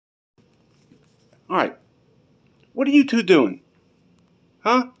Alright. What are you two doing?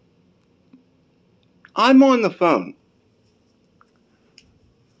 Huh? I'm on the phone.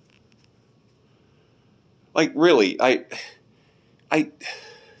 Like, really,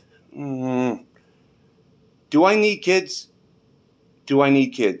 do I need kids? Do I need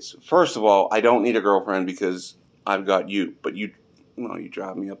kids? First of all, I don't need a girlfriend because I've got you. But you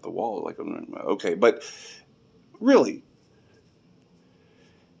drive me up the wall. Like, okay, but really,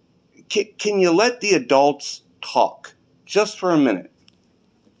 can you let the adults talk just for a minute?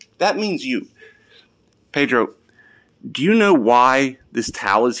 That means you. Pedro, do you know why this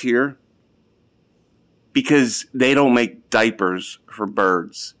towel is here? Because they don't make diapers for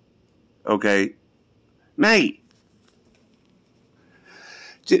birds. Okay? Maggie.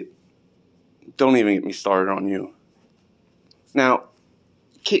 Don't even get me started on you. Now,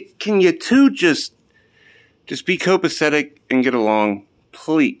 can you two just be copacetic and get along?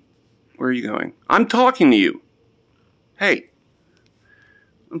 Please. Where are you going? I'm talking to you. Hey.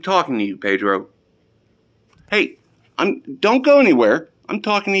 I'm talking to you, Pedro. Hey, don't go anywhere. I'm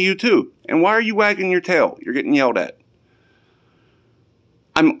talking to you too. And why are you wagging your tail? You're getting yelled at.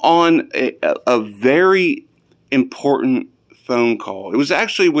 I'm on a very important phone call. It was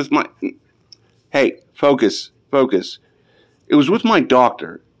actually with my... Hey, focus. It was with my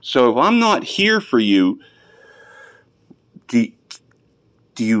doctor. So if I'm not here for you, do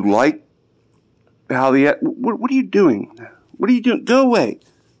you like how the... What are you doing? What are you doing? Go away.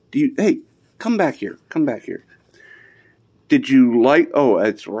 Hey, come back here. Did you like... Oh,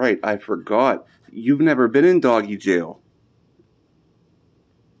 that's right. I forgot. You've never been in doggy jail.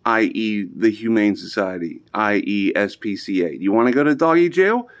 I.e. the Humane Society. I.e. SPCA. You want to go to doggy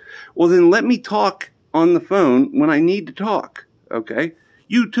jail? Well, then let me talk on the phone when I need to talk. Okay?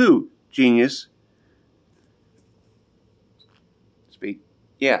 You too, genius. Speak.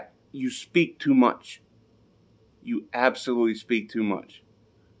 Yeah, you speak too much. You absolutely speak too much.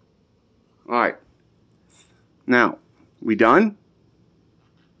 Alright. Now, we done?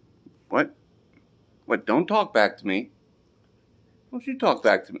 What? What? Don't talk back to me. Don't you talk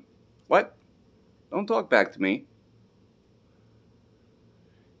back to me. What? Don't talk back to me.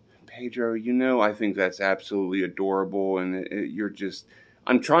 Pedro, you know I think that's absolutely adorable, and you're just...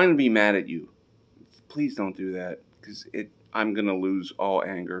 I'm trying to be mad at you. Please don't do that, because I'm going to lose all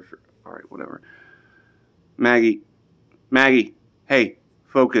anger. Alright, whatever. Maggie, hey,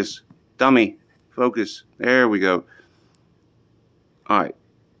 focus. Dummy, focus. There we go. Alright.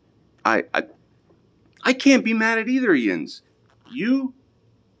 I can't be mad at either yins. You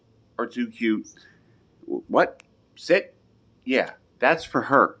are too cute. What? Sit? Yeah, that's for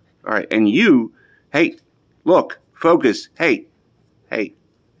her. All right, and you, hey, look, focus. Hey,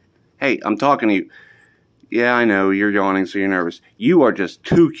 I'm talking to you. Yeah, I know, you're yawning, so you're nervous. You are just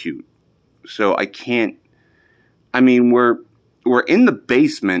too cute. So I can't, I mean, we're in the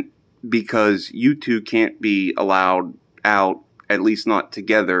basement because you two can't be allowed out, at least not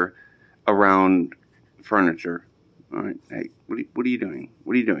together, around furniture. All right, hey, what are you doing?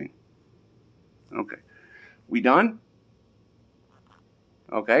 What are you doing? Okay. We done?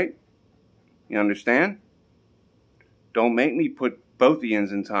 Okay. You understand? Don't make me put both the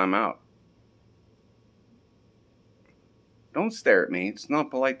ends in timeout. Don't stare at me. It's not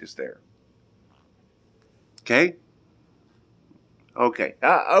polite to stare. Okay? Okay.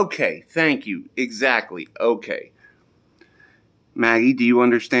 Okay. Thank you. Exactly. Okay. Maggie, do you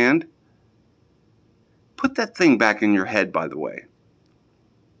understand? Put that thing back in your head, by the way.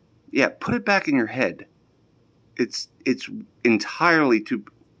 Yeah, put it back in your head. It's entirely too...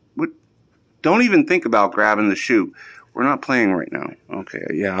 What? Don't even think about grabbing the shoe. We're not playing right now. Okay,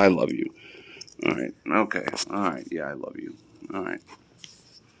 yeah, I love you. All right, okay. All right, yeah, I love you. All right.